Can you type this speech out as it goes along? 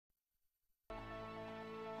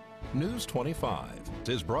News 25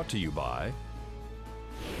 is brought to you by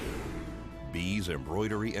Bees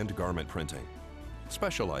Embroidery and Garment Printing,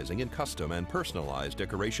 specializing in custom and personalized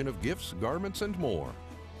decoration of gifts, garments, and more.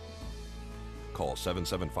 Call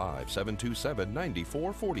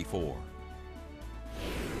 775-727-9444.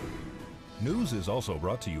 News is also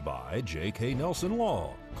brought to you by J.K. Nelson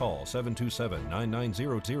Law. Call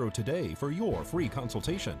 727-9900 today for your free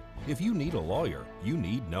consultation. If you need a lawyer, you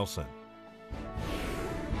need Nelson.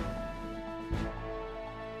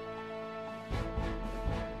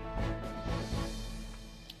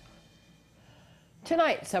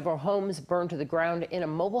 Tonight, several homes burned to the ground in a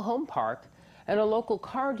mobile home park, and a local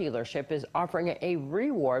car dealership is offering a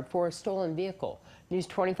reward for a stolen vehicle. News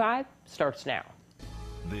 25 starts now.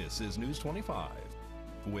 This is News 25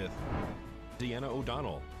 with Deanna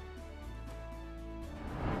O'Donnell.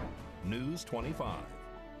 News 25.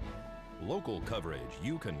 Local coverage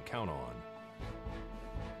you can count on.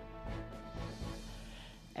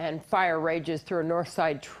 And fire rages through a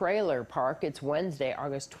Northside trailer park. It's Wednesday,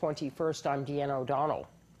 August 21st. I'm Deanna O'Donnell.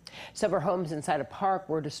 Several homes inside a park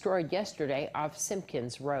were destroyed yesterday off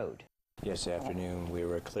Simpkins Road. Yesterday afternoon, we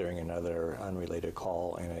were clearing another unrelated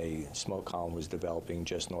call, and a smoke column was developing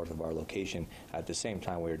just north of our location. At the same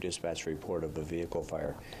time, we were dispatched a report of a vehicle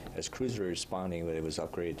fire. As crews were responding, it was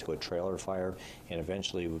upgraded to a trailer fire, and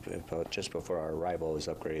eventually, just before our arrival, it was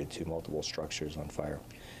upgraded to multiple structures on fire.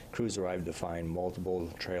 Crews arrived to find multiple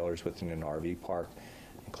trailers within an RV park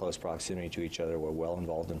in close proximity to each other were well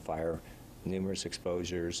involved in fire, numerous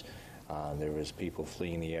exposures. There was people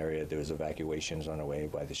fleeing the area. There was evacuations underway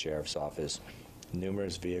by the sheriff's office.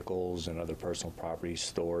 Numerous vehicles and other personal property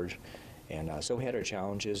stored. And so we had our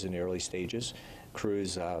challenges in the early stages.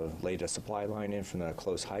 Crews laid a supply line in from the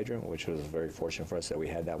close hydrant, which was very fortunate for us that we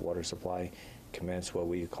had that water supply. Commenced what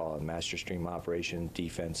we call a master stream operation,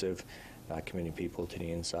 defensive, committing people to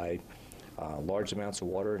the inside. Large amounts of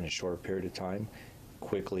water in a short period of time.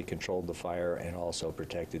 Quickly controlled the fire and also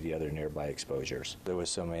protected the other nearby exposures. There was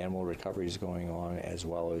some animal recoveries going on, as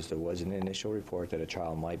well as there was an initial report that a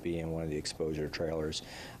child might be in one of the exposure trailers.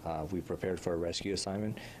 We prepared for a rescue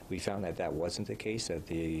assignment. We found that that wasn't the case, that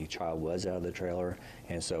the child was out of the trailer,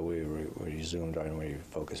 and so we resumed and we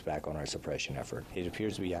focused back on our suppression effort. It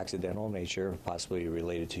appears to be accidental in nature, possibly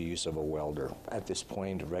related to use of a welder. At this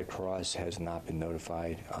point, the Red Cross has not been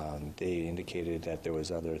notified. They indicated that there was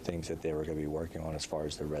other things that they were going to be working on as far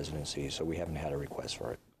as the residency, so we haven't had a request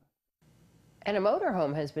for it. And a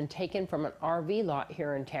motorhome has been taken from an RV lot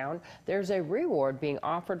here in town. There's a reward being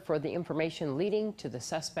offered for the information leading to the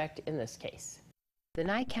suspect in this case. The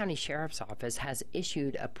Nye County Sheriff's Office has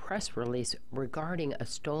issued a press release regarding a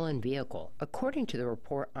stolen vehicle. According to the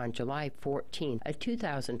report, on July 14, a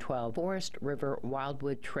 2012 Forest River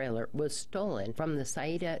Wildwood trailer was stolen from the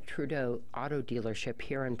Saida Trudeau auto dealership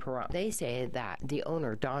here in Pahrump. They say that the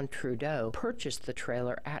owner, Don Trudeau, purchased the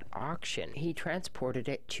trailer at auction. He transported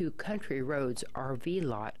it to Country Roads RV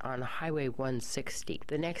lot on Highway 160.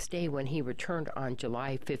 The next day, when he returned on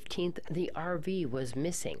July 15th, the RV was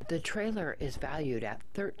missing. The trailer is valued at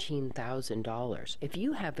 $13,000. If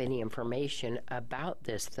you have any information about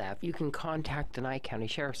this theft, you can contact the Nye County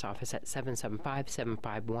Sheriff's Office at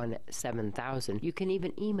 775-751-7000. You can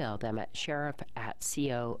even email them at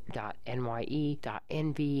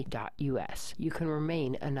sheriff@co.nye.nv.us. You can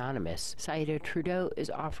remain anonymous. Saida Trudeau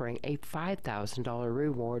is offering a $5,000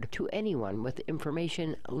 reward to anyone with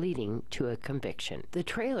information leading to a conviction. The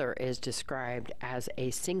trailer is described as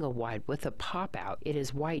a single wide with a pop-out. It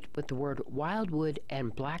is white with the word Wildwood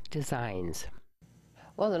and black designs.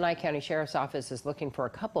 Well, the Nye County Sheriff's Office is looking for a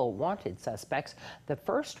couple wanted suspects. The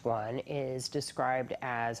first one is described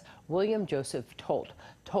as William Joseph Tolt.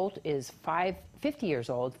 Tolt is 50 years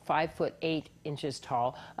old, 5'8"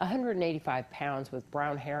 tall, 185 pounds, with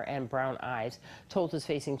brown hair and brown eyes. Tolt is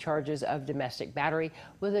facing charges of domestic battery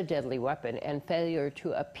with a deadly weapon and failure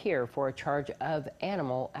to appear for a charge of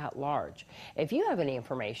animal at large. If you have any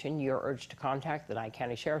information, you're urged to contact the Nye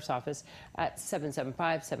County Sheriff's Office at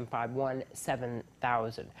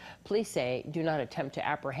 775-751-7000. Police say do not attempt to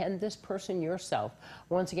apprehend this person yourself.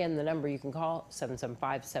 Once again, the number you can call,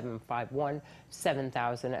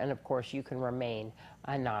 775-751-7000, and of course you can remain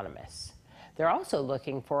anonymous. They're also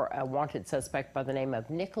looking for a wanted suspect by the name of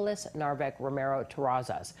Nicholas Narvek Romero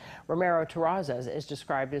Terrazas. Romero Terrazas is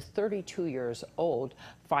described as 32 years old,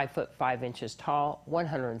 5'5" tall,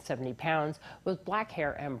 170 pounds, with black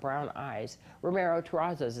hair and brown eyes. Romero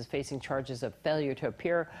Terrazas is facing charges of failure to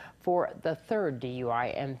appear for the third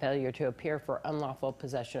DUI and failure to appear for unlawful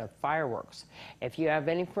possession of fireworks. If you have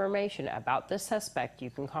any information about this suspect, you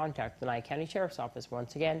can contact the Nye County Sheriff's Office.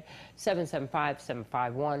 Once again,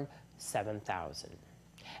 775-751-7000.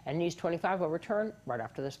 And News 25 will return right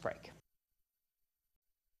after this break.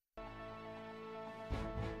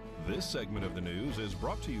 This segment of the news is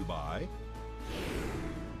brought to you by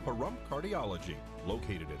Pahrump Cardiology,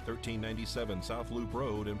 located at 1397 South Loop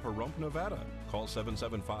Road in Pahrump, Nevada. Call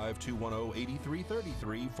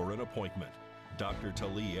 775-210-8333 for an appointment. Dr.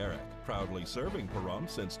 Tali Eric, proudly serving Pahrump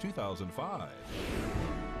since 2005.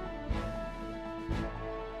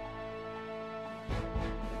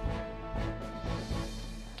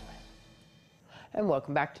 And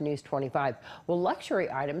welcome back to News 25. Well, luxury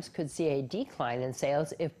items could see a decline in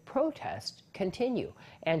sales if protests continue.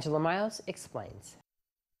 Angela Miles explains.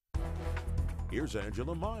 Here's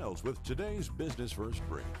Angela Miles with today's Business First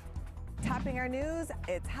Brief. Topping our news,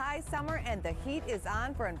 it's high summer and the heat is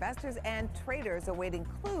on for investors and traders awaiting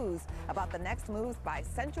clues about the next moves by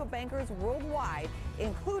central bankers worldwide,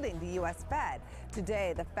 including the U.S. Fed.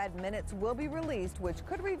 Today, the Fed minutes will be released, which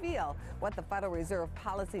could reveal what the Federal Reserve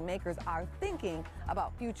policymakers are thinking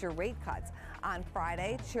about future rate cuts. On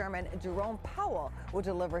Friday, Chairman Jerome Powell will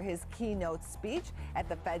deliver his keynote speech at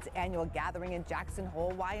the Fed's annual gathering in Jackson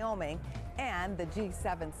Hole, Wyoming, and the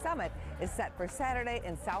G7 summit is set for Saturday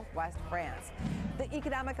in Southwest France. The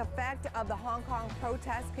economic effect of the Hong Kong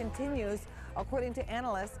protests continues. According to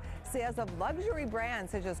analysts, sales of luxury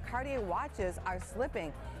brands such as Cartier watches are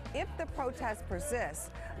slipping. If the protests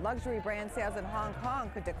persist, luxury brand sales in Hong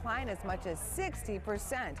Kong could decline as much as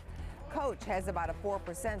 60%. Coach has about a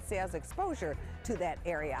 4% sales exposure to that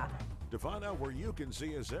area. To find out where you can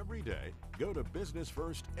see us every day, go to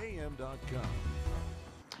businessfirstam.com.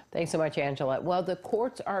 Thanks so much, Angela. Well, the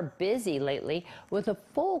courts are busy lately with a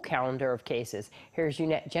full calendar of cases. Here's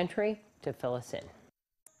Unette Gentry to fill us in.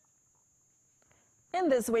 In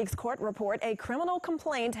this week's court report, a criminal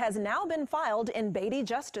complaint has now been filed in Beatty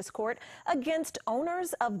Justice Court against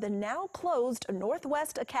owners of the now closed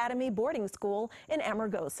Northwest Academy boarding school in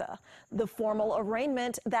Amargosa. The formal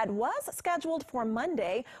arraignment that was scheduled for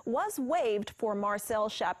Monday was waived for Marcel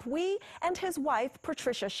Chapuis and his wife,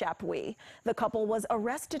 Patricia Chapuis. The couple was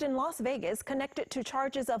arrested in Las Vegas connected to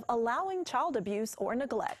charges of allowing child abuse or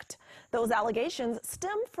neglect. Those allegations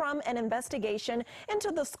stem from an investigation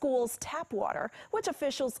into the school's tap water, which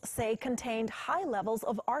officials say contained high levels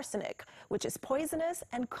of arsenic, which is poisonous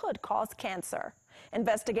and could cause cancer.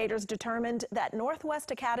 Investigators determined that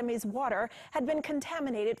Northwest Academy's water had been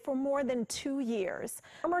contaminated for more than 2 years.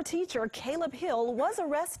 Former teacher Caleb Hill was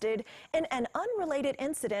arrested in an unrelated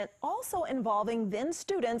incident also involving then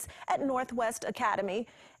students at Northwest Academy.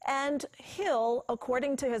 And Hill,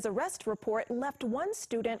 according to his arrest report, left one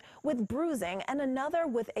student with bruising and another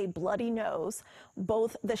with a bloody nose.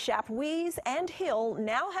 Both the Chapuis and Hill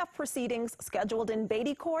now have proceedings scheduled in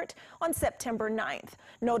Beatty Court on September 9th.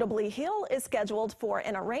 Notably, Hill is scheduled for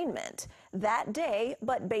an arraignment that day,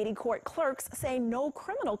 but Beatty Court clerks say no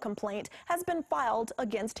criminal complaint has been filed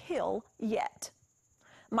against Hill yet.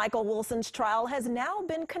 Michael Wilson's trial has now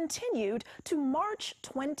been continued to March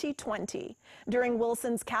 2020. During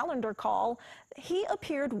Wilson's calendar call, he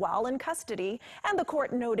appeared while in custody, and the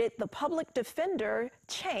court noted the public defender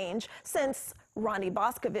change since Ronnie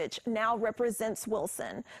Boscovich now represents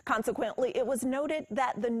Wilson. Consequently, it was noted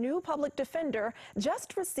that the new public defender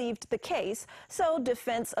just received the case, so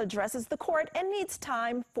defense addresses the court and needs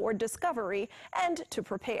time for discovery and to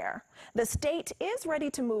prepare. The state is ready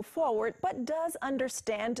to move forward, but does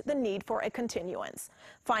understand the need for a continuance.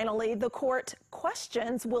 Finally, the court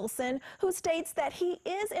questions Wilson, who states that he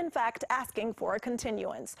is in fact asking for a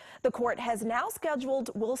continuance. The court has now scheduled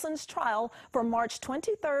Wilson's trial for March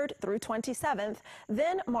 23rd through 27th,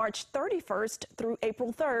 then March 31st through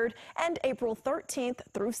April 3rd, and April 13th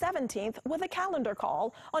through 17th with a calendar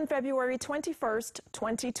call on February 21st,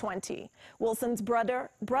 2020. Wilson's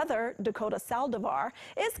brother Dakota Saldivar,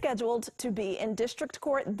 is scheduled to be in district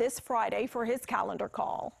court this Friday for his calendar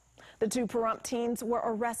call. The two Pahrump teens were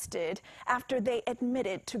arrested after they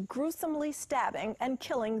admitted to gruesomely stabbing and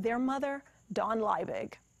killing their mother, Dawn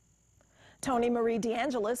Liebig. Tony Marie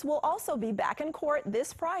DeAngelis will also be back in court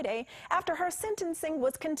this Friday after her sentencing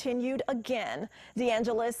was continued again.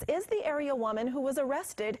 DeAngelis is the area woman who was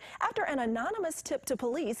arrested after an anonymous tip to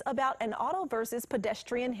police about an auto versus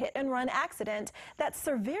pedestrian hit-and-run accident that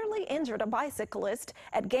severely injured a bicyclist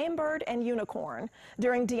at Gamebird and Unicorn.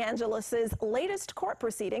 During DeAngelis's latest court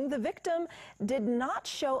proceeding, the victim did not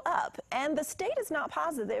show up, and the state is not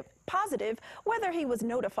positive positive whether he was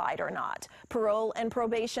notified or not. Parole and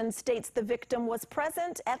Probation states the victim was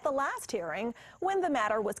present at the last hearing when the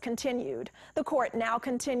matter was continued. The court now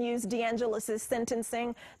continues DeAngelis'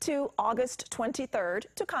 sentencing to August 23rd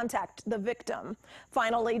to contact the victim.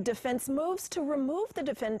 Finally, defense moves to remove the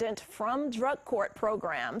defendant from drug court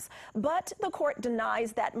programs, but the court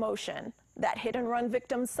denies that motion. That hit-and-run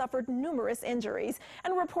victim suffered numerous injuries,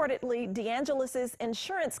 and reportedly DeAngelis'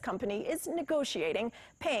 insurance company is negotiating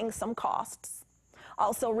paying some costs.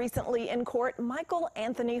 Also recently in court, Michael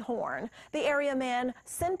Anthony Horn, the area man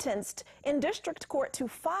sentenced in district court to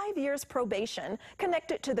 5 years probation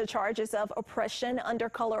connected to the charges of oppression under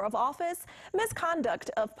color of office, misconduct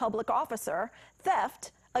of public officer,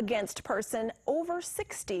 theft against person over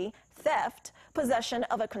 60, theft, possession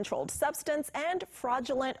of a controlled substance, and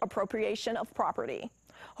fraudulent appropriation of property.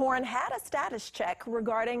 Horn had a status check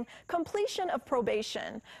regarding completion of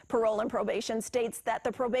probation. Parole and Probation states that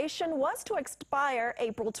the probation was to expire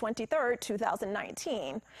April 23,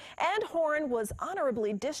 2019, and Horn was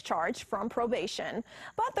honorably discharged from probation.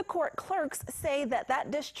 But the court clerks say that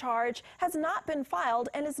that discharge has not been filed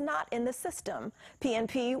and is not in the system.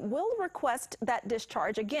 PNP will request that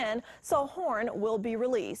discharge again, so Horn will be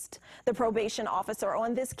released. The probation officer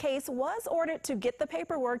on this case was ordered to get the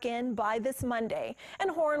paperwork in by this Monday,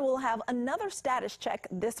 and Horn will have another status check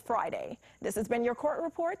this Friday. This has been your court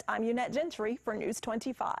report. I'm Unette Gentry for News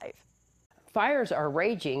 25. Fires are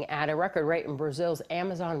raging at a record rate in Brazil's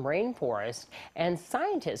Amazon rainforest, and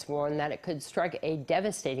scientists warn that it could strike a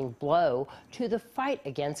devastating blow to the fight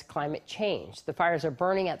against climate change. The fires are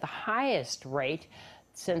burning at the highest rate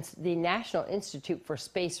since the National Institute for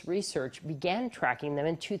Space Research began tracking them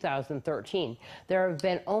in 2013. There have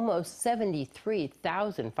been almost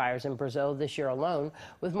 73,000 fires in Brazil this year alone,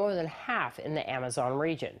 with more than half in the Amazon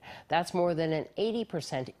region. That's more than an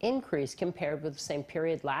 80% increase compared with the same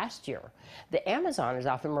period last year. The Amazon is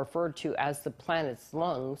often referred to as the planet's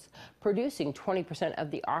lungs, producing 20%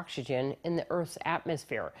 of the oxygen in the Earth's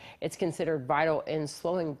atmosphere. It's considered vital in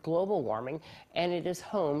slowing global warming, and it is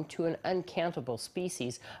home to an uncountable species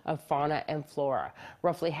of fauna and flora.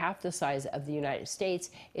 Roughly half the size of the United States,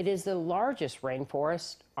 it is the largest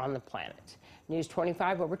rainforest on the planet. News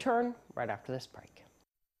 25 will return right after this break.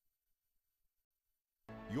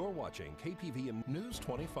 You're watching KPVM News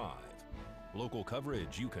 25. Local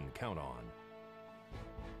coverage you can count on.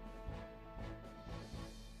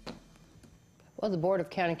 Well, the Board of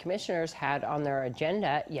County Commissioners had on their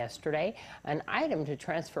agenda yesterday an item to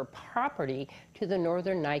transfer property to the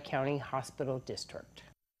Northern Nye County Hospital District.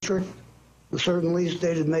 The certain lease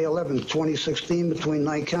dated May 11, 2016 between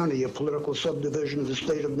Nye County, a political subdivision of the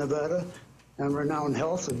state of Nevada, and Renown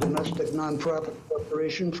Health, a domestic nonprofit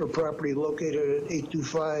corporation for property located at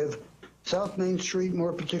 825 South Main Street,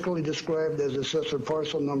 more particularly described as assessor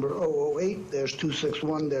parcel number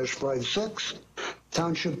 008-261-56.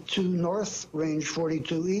 Township 2 North, Range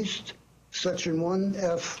 42 East, Section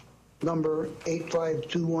 1F, number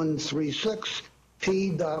 852136,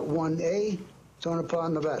 P.1A, Tonopah,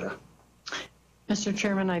 Nevada. Mr.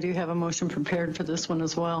 Chairman, I do have a motion prepared for this one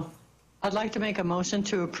as well. I'd like to make a motion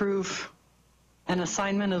to approve an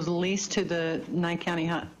assignment of the lease to the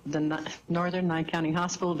Northern Nye County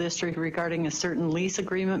Hospital District regarding a certain lease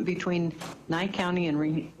agreement between Nye County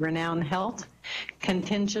and Renown Health,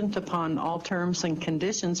 contingent upon all terms and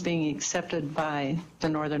conditions being accepted by the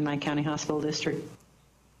Northern Nye County Hospital District.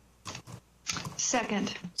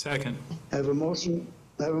 Second. I have a motion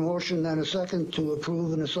and a second to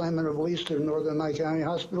approve an assignment of lease to the Northern Nye County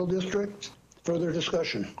Hospital District. Further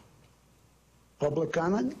discussion? Public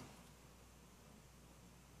comment?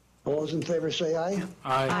 All those in favor say aye.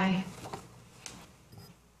 Aye.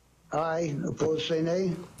 Aye. Opposed say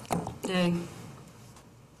nay. Nay.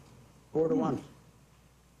 4 to 1.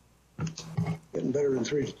 Getting better than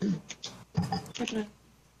 3 to 2.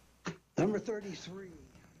 Number 33.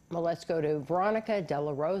 Well, let's go to Veronica De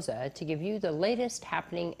La Rosa to give you the latest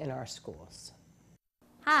happening in our schools.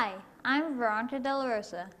 Hi, I'm Veronica De La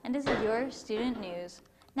Rosa, and this is your student news.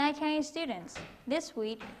 Nye County students, this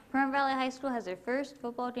week, Pahrump Valley High School has their first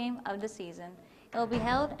football game of the season. It will be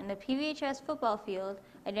held in the PVHS football field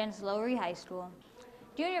against Lowry High School.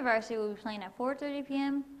 Junior varsity will be playing at 4:30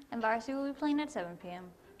 p.m. and varsity will be playing at 7 p.m.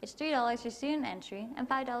 It's $3 for student entry and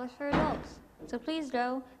 $5 for adults. So please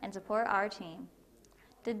go and support our team.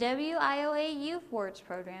 The WIOA Youth Works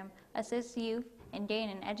program assists youth in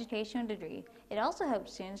gaining an educational degree. It also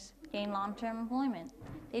helps students gain long-term employment.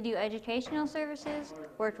 They do educational services,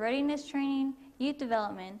 work readiness training, youth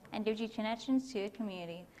development, and gives you connections to a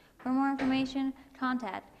community. For more information,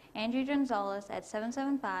 contact Andrew Gonzalez at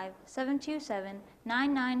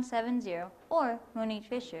 775-727-9970 or Monique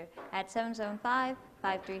Fisher at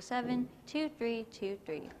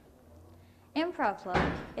 775-537-2323. Improv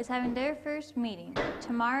Club is having their first meeting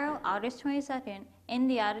tomorrow, August 22nd, in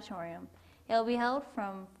the auditorium. It will be held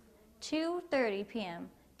from 2:30 p.m.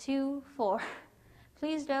 to 4.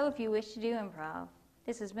 Please go if you wish to do improv.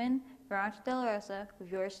 This has been Veronica De La Rosa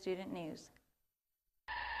with your Student News.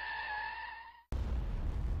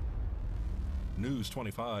 News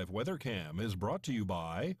 25 Weather Cam is brought to you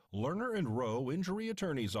by Lerner and Rowe Injury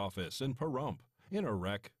Attorney's Office in Pahrump. In a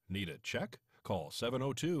wreck, need a check? Call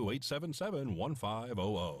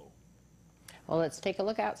 702-877-1500. Well, let's take a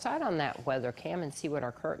look outside on that weather cam and see what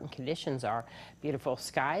our current conditions are. Beautiful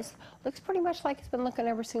skies. Looks pretty much like it's been looking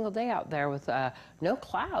every single day out there with no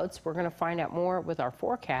clouds. We're going to find out more with our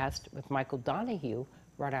forecast with Michael Donahue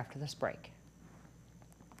right after this break.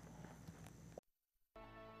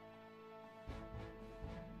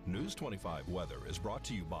 News 25 weather is brought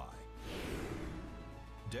to you by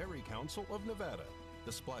Dairy Council of Nevada.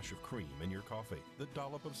 The splash of cream in your coffee, the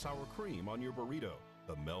dollop of sour cream on your burrito,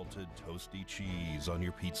 the melted toasty cheese on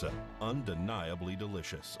your pizza. Undeniably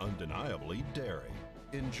delicious, undeniably dairy.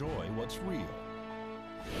 Enjoy what's real.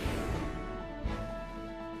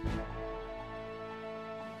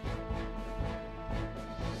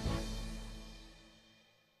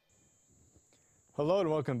 Hello and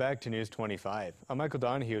welcome back to News 25. I'm Michael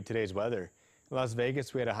Donahue with today's weather. In Las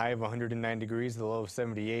Vegas, we had a high of 109 degrees with a low of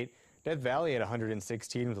 78. Death Valley at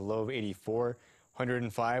 116 with a low of 84,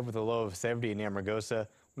 105 with a low of 70 in Amargosa,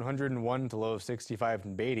 101 with a low of 65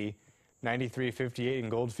 in Beatty, 93.58 in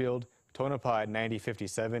Goldfield, Tonopah at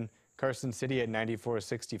 90.57, Carson City at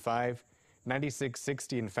 94.65,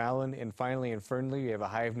 96.60 in Fallon, and finally in Fernley, we have a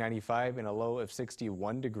high of 95 and a low of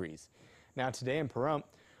 61 degrees. Now today in Pahrump,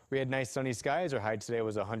 we had nice sunny skies. Our high today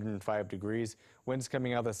was 105 degrees. Winds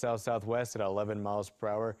coming out the south-southwest at 11 miles per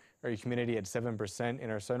hour. Our humidity at 7%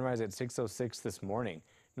 and our sunrise at 6:06 this morning.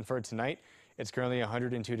 And for tonight, it's currently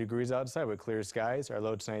 102 degrees outside with clear skies. Our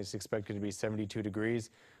low tonight is expected to be 72 degrees.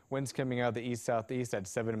 Winds coming out the east-southeast at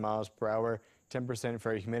 7 miles per hour. 10%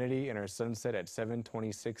 for our humidity and our sunset at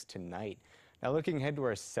 7:26 tonight. Now looking ahead to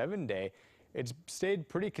our 7-day, it's stayed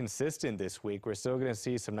pretty consistent this week. We're still going to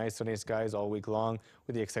see some nice sunny skies all week long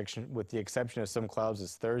with the exception of some clouds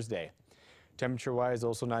this Thursday. Temperature-wise,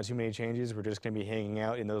 also not too many changes. We're just going to be hanging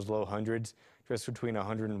out in those low hundreds, just between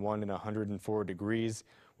 101 and 104 degrees,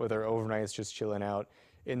 with our overnights just chilling out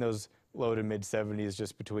in those low to mid-70s,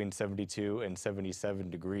 just between 72 and 77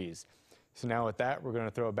 degrees. So now with that, we're going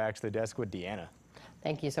to throw it back to the desk with Deanna.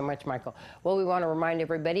 Thank you so much, Michael. Well, we want to remind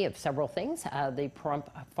everybody of several things. The Pahrump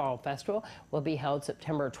Fall Festival will be held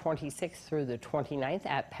September 26th through the 29th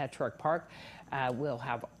at Petrick Park. We'll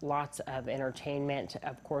have lots of entertainment,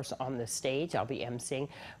 of course, on the stage. I'll be emceeing.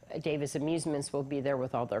 Davis Amusements will be there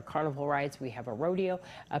with all their carnival rides. We have a rodeo,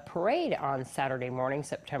 a parade on Saturday morning,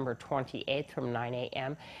 September 28th from 9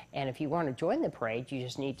 a.m. And if you want to join the parade, you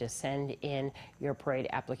just need to send in your parade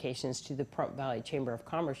applications to the Pahrump Valley Chamber of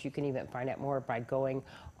Commerce. You can even find out more by going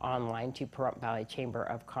online to Pahrump Valley Chamber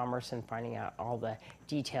of Commerce and finding out all the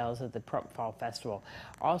details of the Pahrump Fall Festival.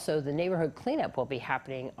 Also, the neighborhood cleanup will be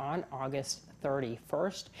happening on August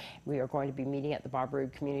 31st. We are going to be meeting at the Bob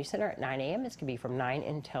Roode Community Center at 9 a.m. It's going to be from 9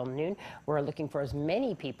 until noon. We're looking for as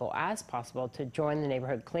many people as possible to join the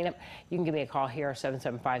neighborhood cleanup. You can give me a call here,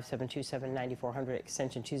 775-727-9400,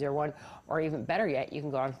 extension 201, or even better yet, you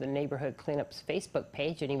can go onto the neighborhood cleanup's Facebook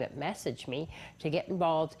page and even message me to get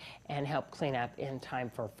involved and help clean up in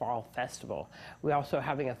time for Fall Festival. We're also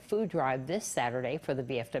having a food drive this Saturday for the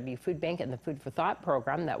VFW Food Bank and the Food for Thought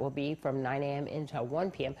program that will be from 9 a.m. until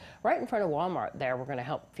 1 p.m. right in front of Walmart there. We're going to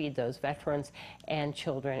help feed those veterans and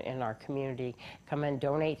children in our community. Come and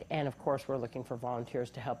donate, and of course we're looking for volunteers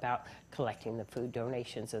to help out collecting the food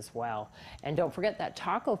donations as well. And don't forget that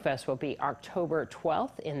Taco Fest will be October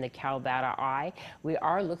 12th in the Calvada Eye. We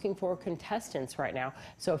are looking for contestants right now,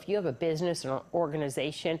 so if you have a business or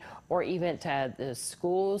organization or even the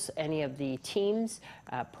schools, any of the teams,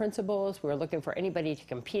 principals, we're looking for anybody to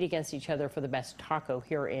compete against each other for the best taco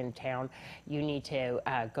here in town. You need to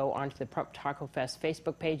go onto the Pahrump Taco Fest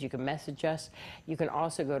Facebook page. You can message us. You can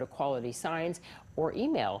also go to Quality Signs or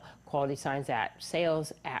email Quality Signs at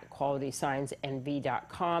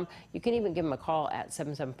sales@qualitysignsnv.com. You can even give them a call at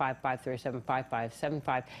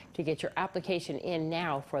 775-537-5575 to get your application in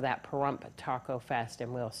now for that Pahrump Taco Fest,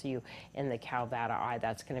 and we'll see you in the Calvada Eye.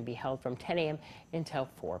 That's going to be held from 10 a.m. until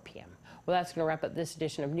 4 p.m. Well, that's going to wrap up this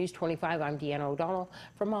edition of News 25. I'm Deanna O'Donnell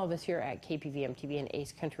from all of us here at KPVM-TV and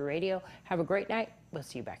Ace Country Radio. Have a great night. We'll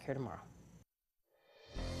see you back here tomorrow.